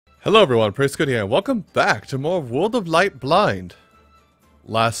Hello everyone, Praise Good here, and welcome back to more World of Light Blind.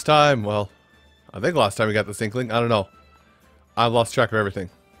 Last time, well, I think last time we got this inkling, I don't know. I've lost track of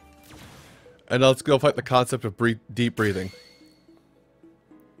everything. And let's go fight the concept of deep breathing.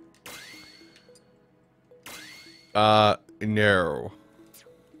 No. And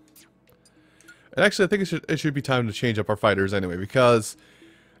actually, I think it should be time to change up our fighters anyway, because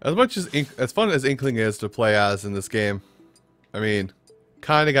as much as fun as Inkling is to play as in this game, I mean,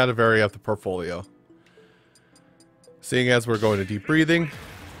 kind of got to vary up the portfolio. Seeing as we're going to deep breathing,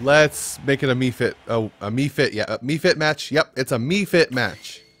 let's make it a Me-Fit. Oh, a Me-Fit, yeah, a Me-Fit match. Yep, it's a Me-Fit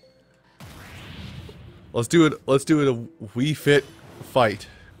match. Let's do it. Let's do it a We-Fit fight.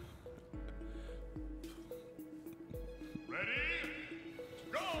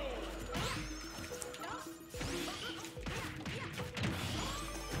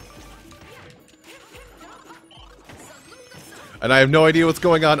 And I have no idea what's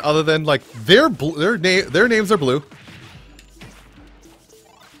going on other than, like, their names are blue.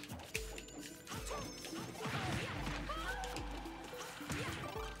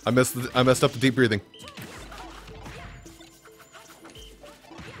 I messed up the deep breathing.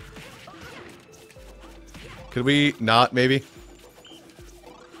 Could we not, maybe?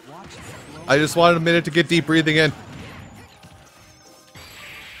 I just wanted a minute to get deep breathing in.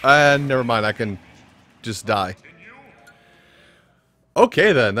 And never mind, I can just die.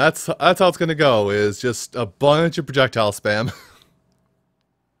 Okay then, that's how it's gonna go, is just a bunch of projectile spam.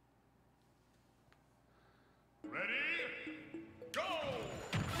 Ready? Go!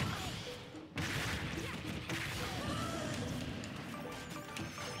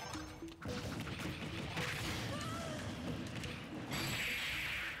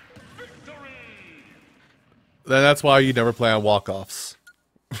 Victory! Then that's why you never play on walk-offs.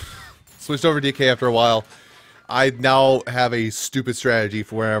 Switched over to DK after a while. I now have a stupid strategy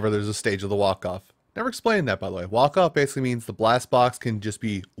for whenever there's a stage of the walk-off. Never explained that, by the way. Walk-off basically means the blast box can just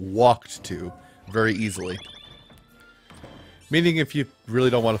be walked to very easily. Meaning if you really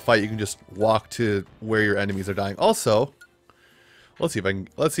don't want to fight, you can just walk to where your enemies are dying. Also, let's see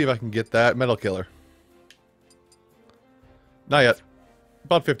if I can get that metal killer. Not yet.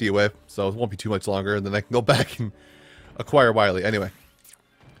 About 50 away, so it won't be too much longer, and then I can go back and acquire Wily. Anyway.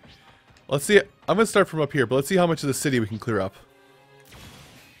 Let's see. I'm going to start from up here, but let's see how much of the city we can clear up.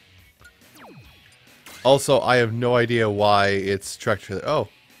 Also, I have no idea why it's tractor. Oh.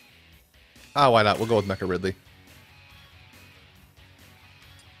 Ah, why not? We'll go with Mecha Ridley.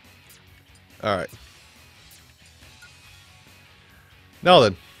 Alright. Now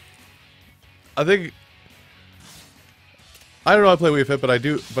then. I think... I don't know how to play Wii Fit, but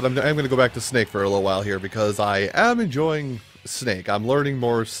I'm going to go back to Snake for a little while here, because I am enjoying Snake. I'm learning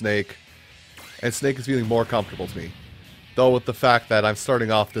more Snake. And Snake is feeling more comfortable to me. Though with the fact that I'm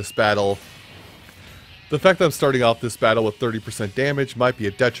starting off this battle... The fact that I'm starting off this battle with 30% damage might be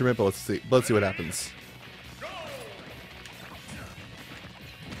a detriment, but let's see what happens.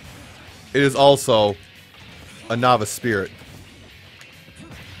 It is also a novice spirit.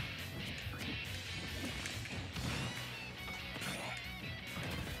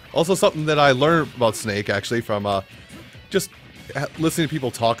 Also something that I learned about Snake, actually, from just listening to people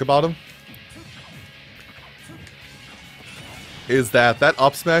talk about him. Is that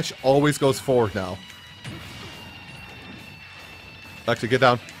up smash always goes forward now. Actually, get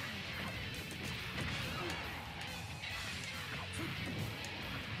down.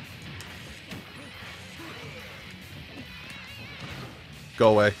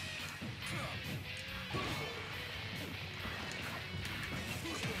 Go away.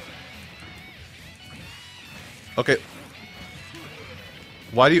 Okay.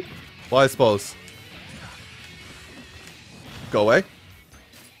 Why do you... Well, I suppose... Go away.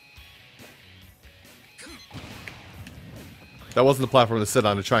 That wasn't the platform to sit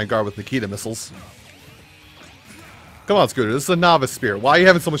on to try and guard with Nikita missiles. Come on, Scooter. This is a novice spirit. Why are you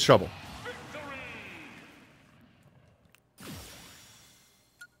having so much trouble?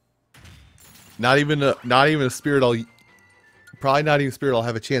 Not even a spirit I'll... Probably not even a spirit I'll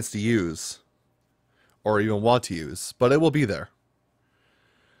have a chance to use. Or even want to use. But it will be there.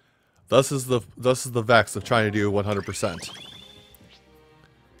 Thus is the vex of trying to do 100%.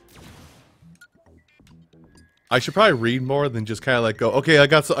 I should probably read more than just kind of like go, okay, I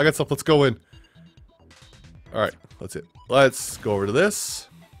got stuff, let's go in. Alright, that's it. Let's go over to this.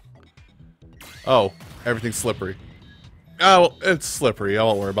 Oh, everything's slippery. Oh, it's slippery, I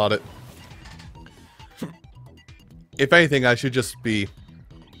won't worry about it. If anything, I should just be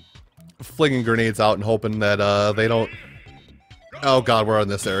flinging grenades out and hoping that they don't... Oh god, we're in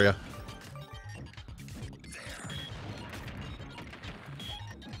this area.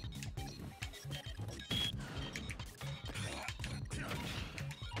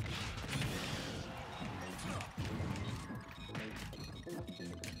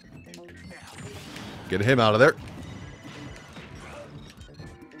 Get him out of there.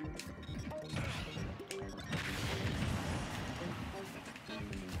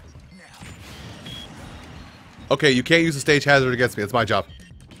 Okay, you can't use the stage hazard against me. It's my job.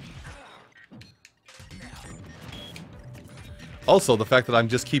 Also, the fact that I'm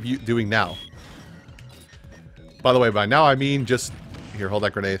just keep doing now. By the way, by now I mean just... Here, hold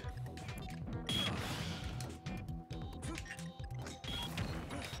that grenade.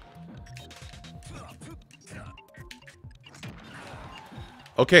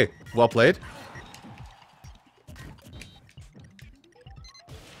 Okay, well played.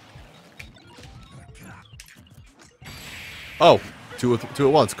 Oh, two at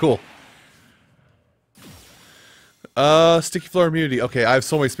once. Cool. Sticky floor immunity. Okay, I have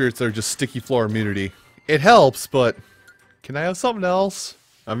so many spirits that are just sticky floor immunity. It helps, but can I have something else?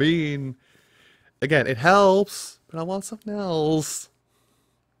 I mean, again, it helps, but I want something else.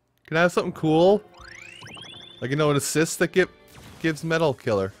 Can I have something cool? Like, you know, an assist that gives metal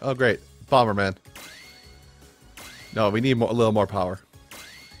killer. Oh, great. Bomberman. No, we need a little more power.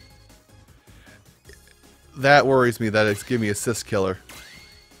 That worries me that it's giving me assist killer.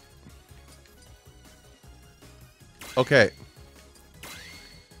 Okay.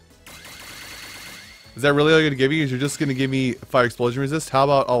 Is that really all you're going to give me? Is you're just going to give me fire explosion resist? How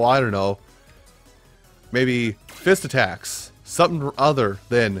about, oh, I don't know. Maybe fist attacks. Something other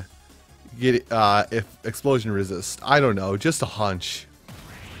than get if explosion resist. I don't know. Just a hunch.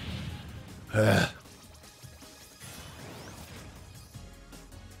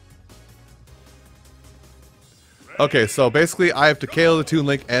 Okay, so basically I have to KO the Toon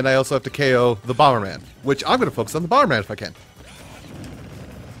Link and I also have to KO the Bomberman. Which I'm going to focus on the Bomberman if I can.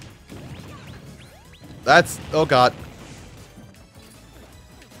 That's... oh god.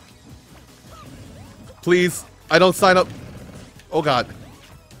 Please, I don't sign up... oh god.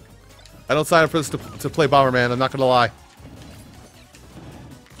 I don't sign up for this to play Bomberman, I'm not gonna lie.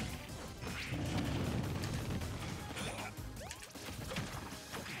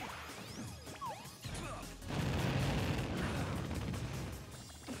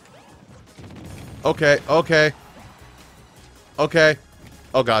 Okay, okay. Okay.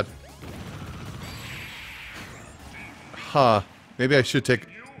 Oh god. Huh. Maybe I should take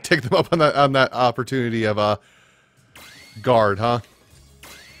them up on that opportunity of guard, huh?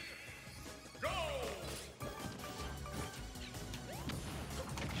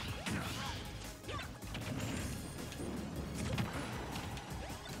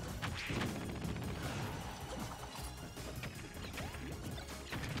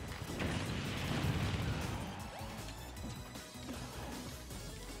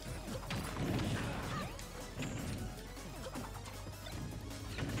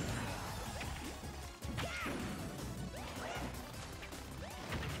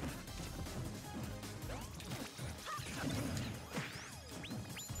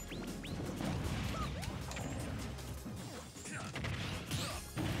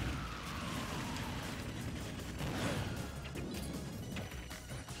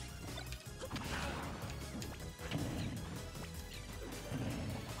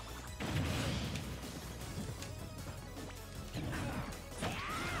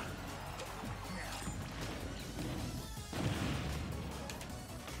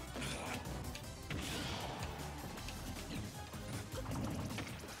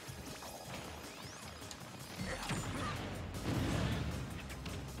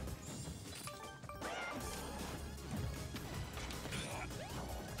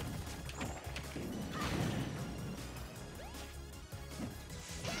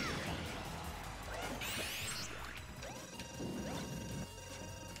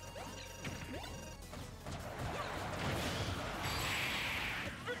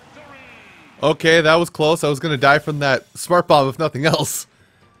 Okay, that was close. I was gonna die from that smart bomb if nothing else.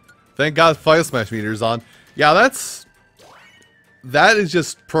 Thank God Final Smash meter's on. Yeah, that is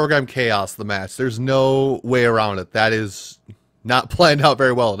just program chaos, the match. There's no way around it. That is not planned out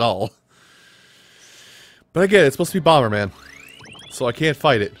very well at all. But again, it's supposed to be Bomberman. So I can't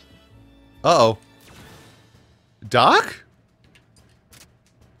fight it. Uh-oh. Doc?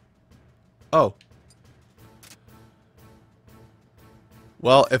 Oh.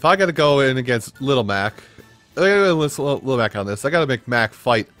 Well, if I gotta go in against Little Mac, I gotta enlist Little Mac on this. I gotta make Mac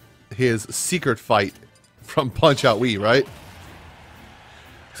fight his secret fight from Punch-Out Wii, right?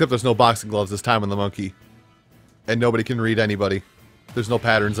 Except there's no boxing gloves this time on the monkey. And nobody can read anybody. There's no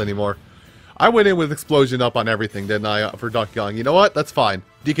patterns anymore. I went in with explosion up on everything, didn't I, for Donkey Kong? You know what? That's fine.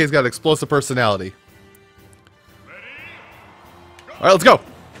 DK's got an explosive personality. Alright, let's go!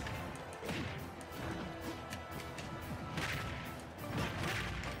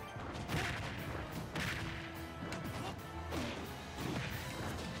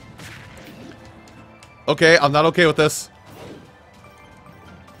 Okay, I'm not okay with this.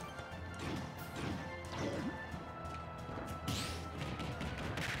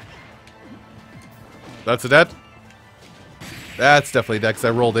 That's a dead. That's definitely dead because I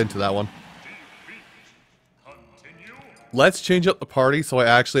rolled into that one. Continue. Let's change up the party so I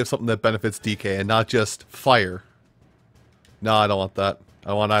actually have something that benefits DK and not just fire. No, I don't want that. I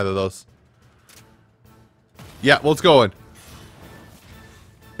don't want either of those. Yeah, well, it's going.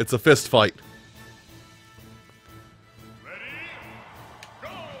 It's a fist fight. Ready? Go.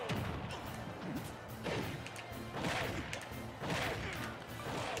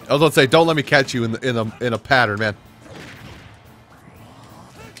 I was about to say, don't let me catch you in a pattern, man.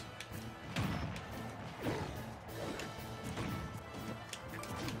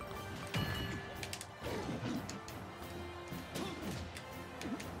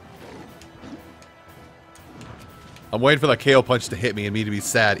 I'm waiting for that KO punch to hit me and me to be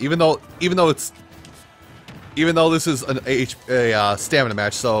sad. Even though this is a stamina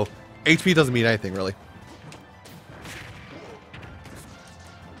match, so HP doesn't mean anything really.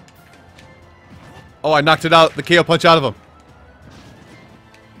 Oh, I knocked it out, the KO punch out of him.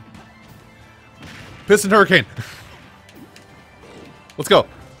 Piston Hurricane. Let's go.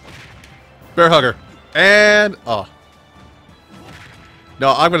 Bear Hugger. And, oh.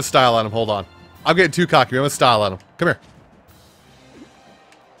 No, I'm going to style on him, hold on. I'm getting too cocky, I'm going to style on him. Come here.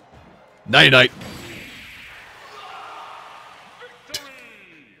 Night-night.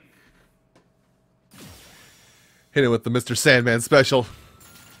 Hit it with the Mr. Sandman special.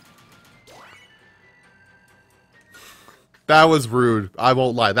 That was rude. I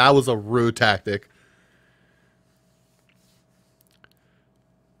won't lie. That was a rude tactic.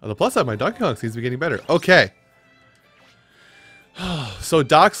 On the plus side, my Donkey Kong seems to be getting better. Okay. So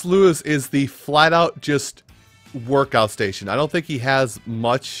Dox Lewis is the flat-out just workout station. I don't think he has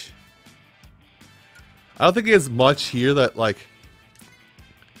much... I don't think he has much here that, like...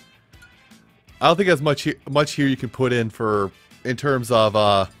 I don't think he has much here you can put in for... in terms of,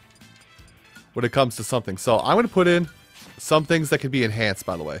 when it comes to something. So I'm going to put in some things that can be enhanced,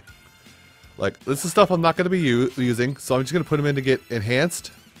 by the way. Like, this is stuff I'm not going to be using, so I'm just going to put them in to get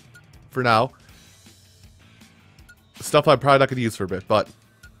enhanced for now. Stuff I'm probably not going to use for a bit, but...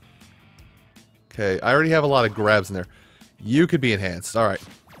 Okay, I already have a lot of grabs in there. You could be enhanced, alright.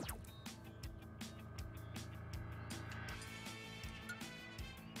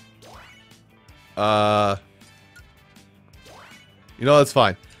 You know, that's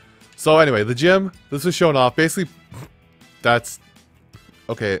fine. So anyway, the gym, this was shown off. Basically, that's...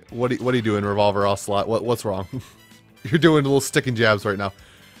 Okay, what are you doing, Revolver Ocelot? What's wrong? You're doing little stick and jabs right now.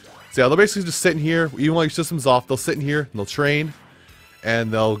 So yeah, they'll basically just sit in here. Even while your system's off, they'll sit in here, and they'll train.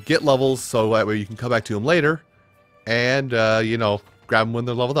 And they'll get levels, so that way you can come back to them later. And, you know, grab them when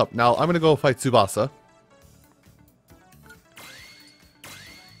they're leveled up. Now, I'm going to go fight Tsubasa.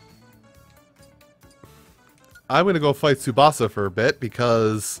 I'm going to go fight Tsubasa for a bit,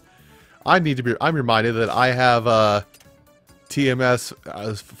 because I need to be... I'm reminded that I have, TMS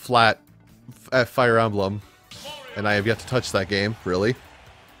flat at Fire Emblem. And I have yet to touch that game, really.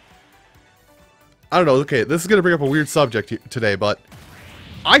 I don't know, okay, this is going to bring up a weird subject today, but...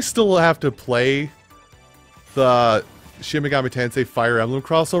 I still have to play the Shin Megami Tensei Fire Emblem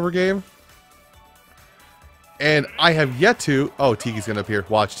crossover game. And I have yet to... Oh, Tiki's going to appear.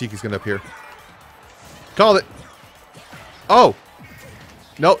 Watch, Tiki's going to appear. Called it. Oh.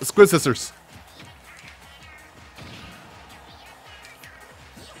 No, Squid Sisters.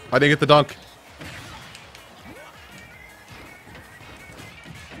 I didn't get the dunk.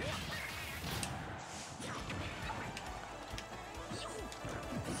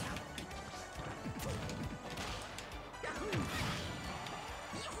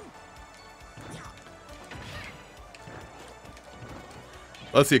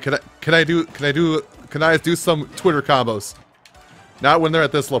 Let's see. Can I do some Twitter combos? Not when they're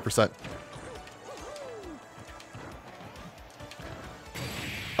at this low percent.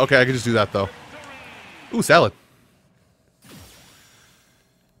 Okay, I can just do that though. Ooh, salad.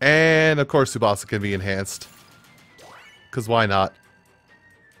 And of course, Tsubasa can be enhanced. Cause why not?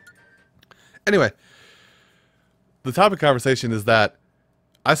 Anyway, the topic of conversation is that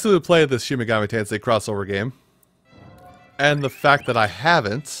I still play this Shin Megami Tensei crossover game. And the fact that I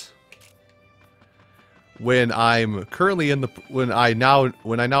haven't, when I'm currently in the when I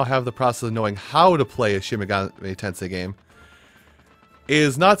now have the process of knowing how to play a Shin Megami Tensei game,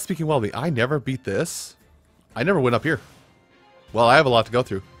 is not speaking well of me. I never beat this. I never went up here. Well, I have a lot to go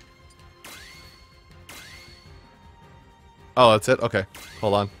through. Oh, that's it? Okay.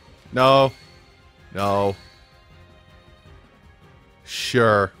 Hold on. No. No.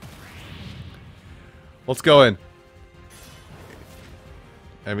 Sure. Let's go in.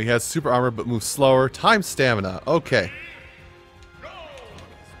 And he has super armor but moves slower. Time stamina. Okay.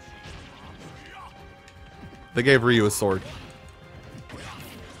 They gave Ryu a sword.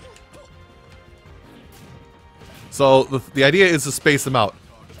 So the idea is to space them out.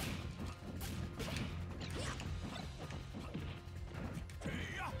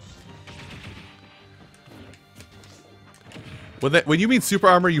 When you mean super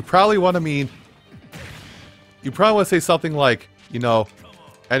armor, you probably want to mean... You probably want to say something like, you know,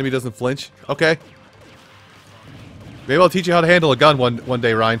 enemy doesn't flinch. Okay. Maybe I'll teach you how to handle a gun one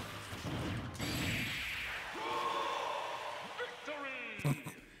day, Ryan.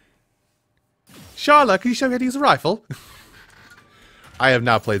 Charlotte, can you show me how to use a rifle? I have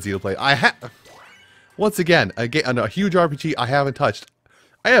not played Xenoblade. I have... Once again, a huge RPG I haven't touched.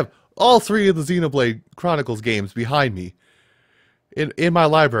 I have all 3 of the Xenoblade Chronicles games behind me. In my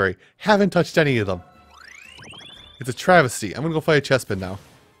library. Haven't touched any of them. It's a travesty. I'm gonna go fight a chestman now.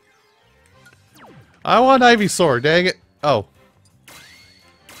 I want Ivy's sword, dang it. Oh.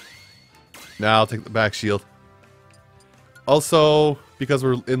 Now I'll take the back shield. Also, because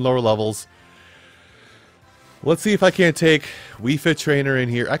we're in lower levels, let's see if I can't take Wii Fit Trainer in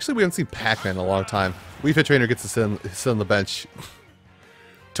here. Actually, we haven't seen Pac-Man in a long time. Wii Fit Trainer gets to sit on the bench.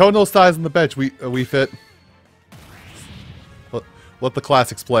 Toenail styles on the bench, Wii Fit. Let the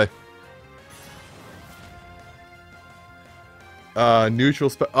classics play.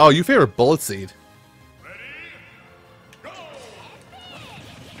 Neutral oh, you favor Bullet Seed.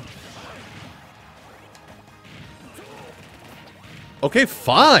 Okay,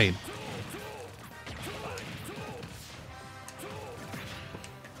 fine.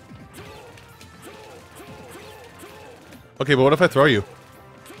 Okay, but what if I throw you?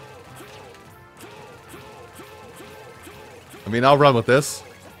 I mean, I'll run with this.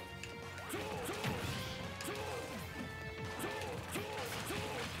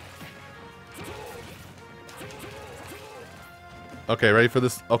 Okay, ready for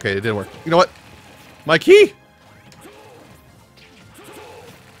this? Okay, it didn't work. You know what? My key!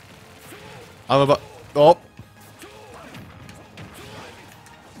 I'm about... Oh.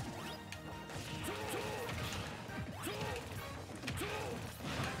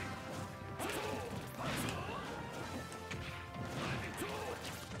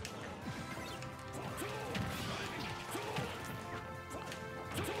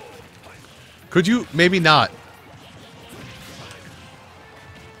 Could you? Maybe not.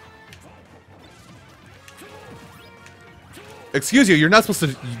 Excuse you, you're not supposed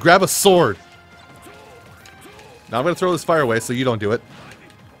to grab a sword. Now I'm going to throw this fire away so you don't do it.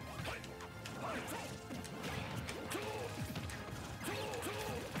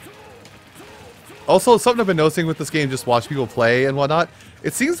 Also, something I've been noticing with this game, just watch people play and whatnot.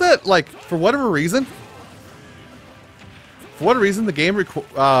 It seems that, like, for whatever reason, the game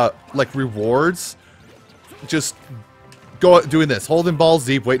like rewards just doing this, holding balls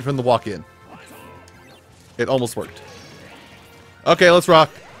deep, waiting for them to walk in. It almost worked. Okay, let's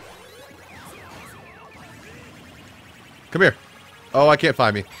rock. Come here. Oh, I can't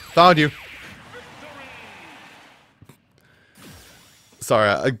find me. Found you.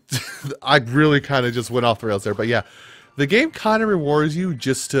 Sorry, I really kind of just went off the rails there, but yeah. The game kind of rewards you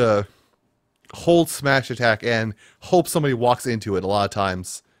just to hold smash attack and hope somebody walks into it a lot of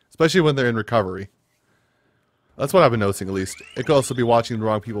times. Especially when they're in recovery. That's what I've been noticing, at least. It could also be watching the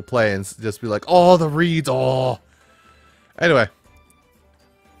wrong people play and just be like, oh, the reads, oh. Anyway.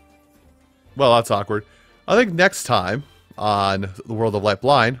 Well, that's awkward. I think next time on the World of Light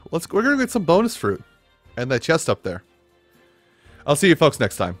Blind, we're going to get some bonus fruit. And that chest up there. I'll see you folks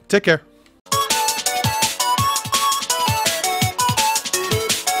next time. Take care.